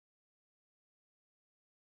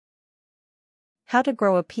How to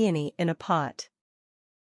grow a peony in a pot.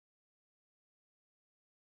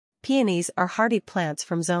 Peonies are hardy plants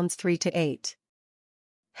from zones 3 to 8.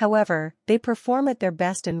 However, they perform at their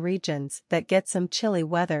best in regions that get some chilly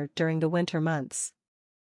weather during the winter months.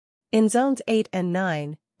 In zones 8 and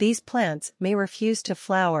 9, these plants may refuse to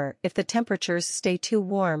flower if the temperatures stay too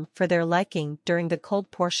warm for their liking during the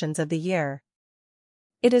cold portions of the year.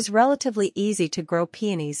 It is relatively easy to grow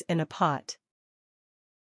peonies in a pot.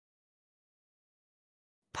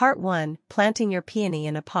 Part 1. Planting your peony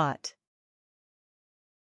in a pot.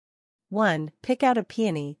 1. Pick out a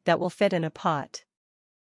peony that will fit in a pot.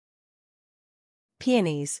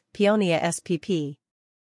 Peonies, Peonia spp.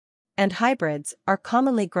 And hybrids are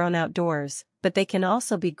commonly grown outdoors, but they can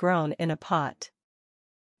also be grown in a pot.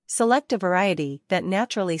 Select a variety that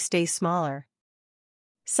naturally stays smaller.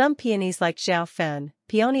 Some peonies like Xiao Fen,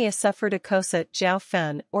 Peonia subverticosa Xiao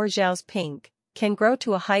Fen or Xiao's pink, can grow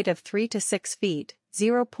to a height of 3 to 6 feet,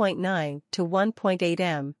 0.9 to 1.8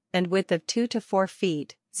 m, and width of 2 to 4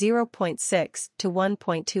 feet, 0.6 to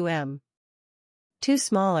 1.2 m. Two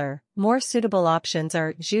smaller, more suitable options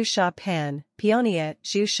are Zhu Sha Pan, Peonia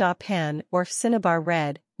Zhu Sha Pan or Cinnabar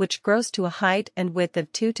Red, which grows to a height and width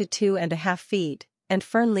of 2 to 2.5 feet, and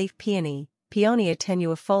Fern Leaf Peony, Peonia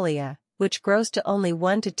tenuifolia, which grows to only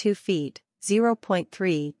 1 to 2 feet,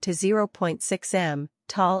 0.3 to 0.6 m,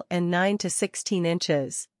 tall and 9 to 16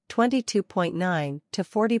 inches, 22.9 to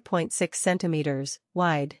 40.6 centimeters,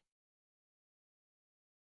 wide.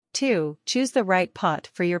 2. Choose the right pot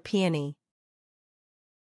for your peony.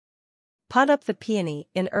 Pot up the peony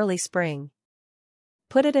in early spring.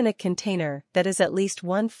 Put it in a container that is at least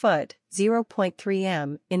 1 foot, 0.3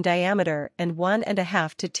 m, in diameter and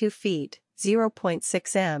 1.5 to 2 feet,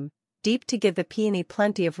 0.6 m, deep to give the peony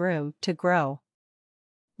plenty of room to grow.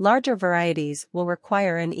 Larger varieties will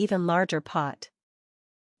require an even larger pot.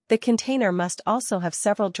 The container must also have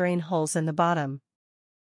several drain holes in the bottom.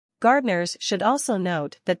 Gardeners should also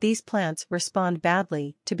note that these plants respond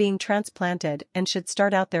badly to being transplanted and should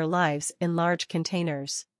start out their lives in large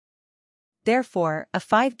containers. Therefore, a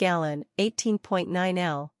 5-gallon, 18.9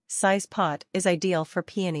 L size pot is ideal for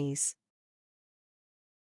peonies.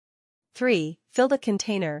 3. Fill the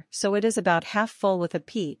container so it is about half full with a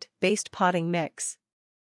peat-based potting mix.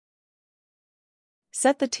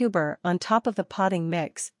 Set the tuber on top of the potting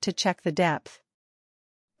mix to check the depth.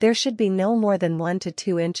 There should be no more than 1 to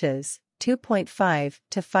 2 inches, 2.5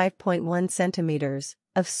 to 5.1 centimeters,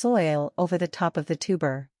 of soil over the top of the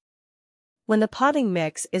tuber. When the potting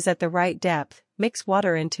mix is at the right depth, mix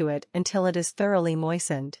water into it until it is thoroughly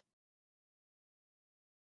moistened.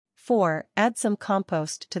 4. Add some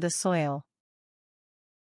compost to the soil.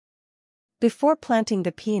 Before planting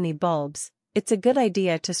the peony bulbs, it's a good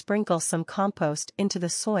idea to sprinkle some compost into the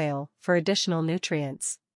soil for additional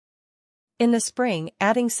nutrients. In the spring,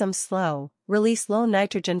 adding some slow-release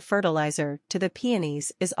low-nitrogen fertilizer to the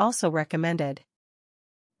peonies is also recommended.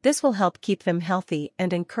 This will help keep them healthy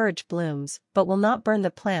and encourage blooms, but will not burn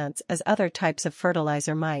the plants as other types of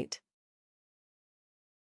fertilizer might.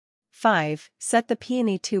 5. Set the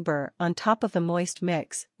peony tuber on top of the moist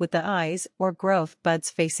mix with the eyes or growth buds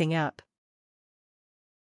facing up.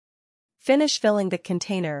 Finish filling the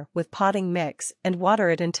container with potting mix and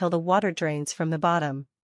water it until the water drains from the bottom.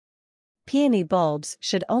 Peony bulbs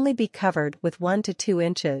should only be covered with 1 to 2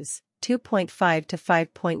 inches, 2.5 to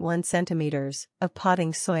 5.1 centimeters, of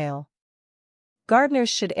potting soil.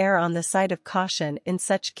 Gardeners should err on the side of caution in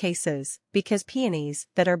such cases, because peonies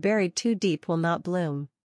that are buried too deep will not bloom.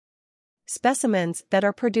 Specimens that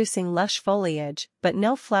are producing lush foliage but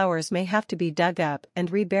no flowers may have to be dug up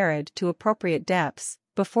and reburied to appropriate depths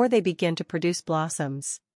before they begin to produce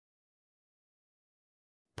blossoms.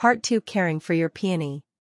 Part 2. Caring for your peony.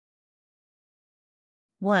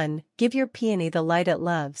 1. Give your peony the light it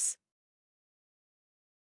loves.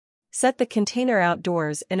 Set the container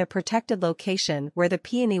outdoors in a protected location where the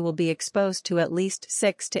peony will be exposed to at least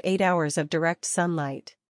 6 to 8 hours of direct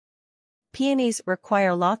sunlight. Peonies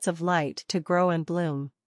require lots of light to grow and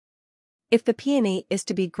bloom. If the peony is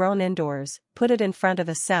to be grown indoors, put it in front of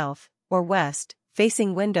a south or west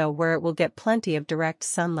facing window where it will get plenty of direct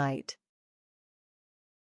sunlight.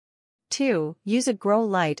 2. Use a grow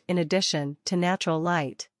light in addition to natural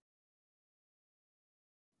light.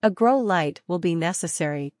 A grow light will be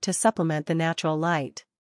necessary to supplement the natural light.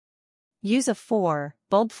 Use a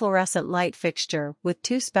 4-bulb fluorescent light fixture with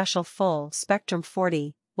 2 special full-spectrum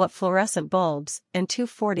 40-watt fluorescent bulbs and 2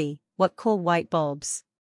 40-watt cool white bulbs.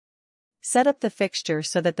 Set up the fixture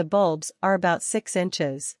so that the bulbs are about 6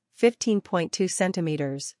 inches, 15.2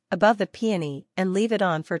 centimeters, above the peony and leave it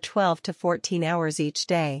on for 12 to 14 hours each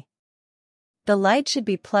day. The light should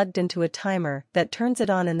be plugged into a timer that turns it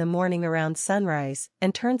on in the morning around sunrise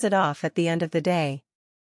and turns it off at the end of the day.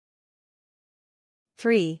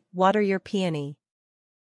 3. Water your peony.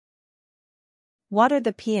 Water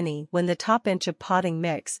the peony when the top inch of potting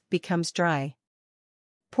mix becomes dry.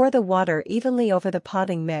 Pour the water evenly over the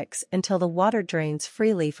potting mix until the water drains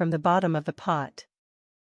freely from the bottom of the pot.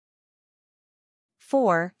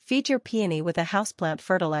 4. Feed your peony with a houseplant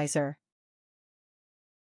fertilizer.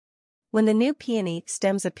 When the new peony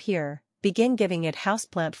stems appear, begin giving it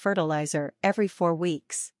houseplant fertilizer every 4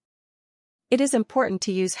 weeks. It is important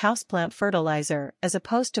to use houseplant fertilizer as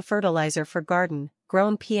opposed to fertilizer for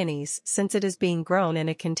garden-grown peonies since it is being grown in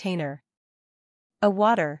a container. A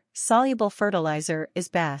water-soluble fertilizer is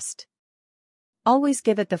best. Always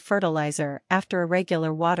give it the fertilizer after a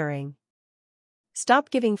regular watering. Stop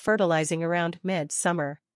giving fertilizing around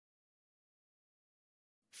mid-summer.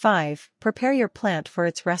 5. Prepare your plant for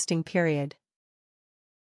its resting period.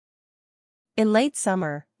 In late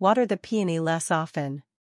summer, water the peony less often.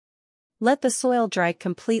 Let the soil dry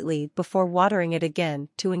completely before watering it again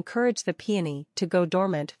to encourage the peony to go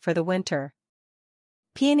dormant for the winter.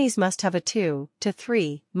 Peonies must have a 2 to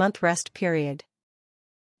 3 month rest period.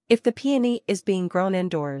 If the peony is being grown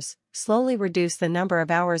indoors, slowly reduce the number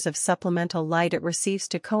of hours of supplemental light it receives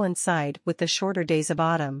to coincide with the shorter days of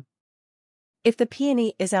autumn. If the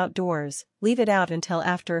peony is outdoors, leave it out until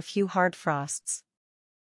after a few hard frosts.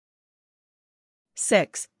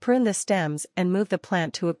 6. Prune the stems and move the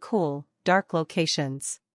plant to a cool, dark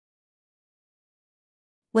locations.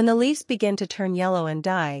 When the leaves begin to turn yellow and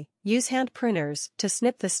die, use hand pruners to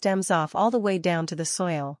snip the stems off all the way down to the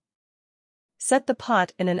soil. Set the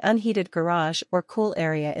pot in an unheated garage or cool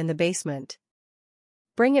area in the basement.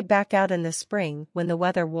 Bring it back out in the spring when the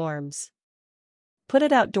weather warms. Put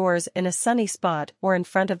it outdoors in a sunny spot or in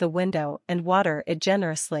front of the window and water it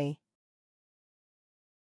generously.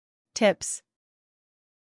 Tips.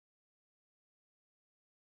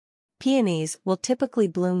 Peonies will typically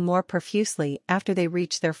bloom more profusely after they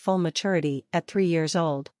reach their full maturity at 3 years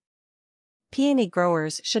old. Peony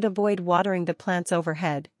growers should avoid watering the plants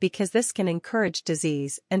overhead because this can encourage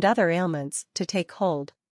disease and other ailments to take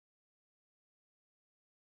hold.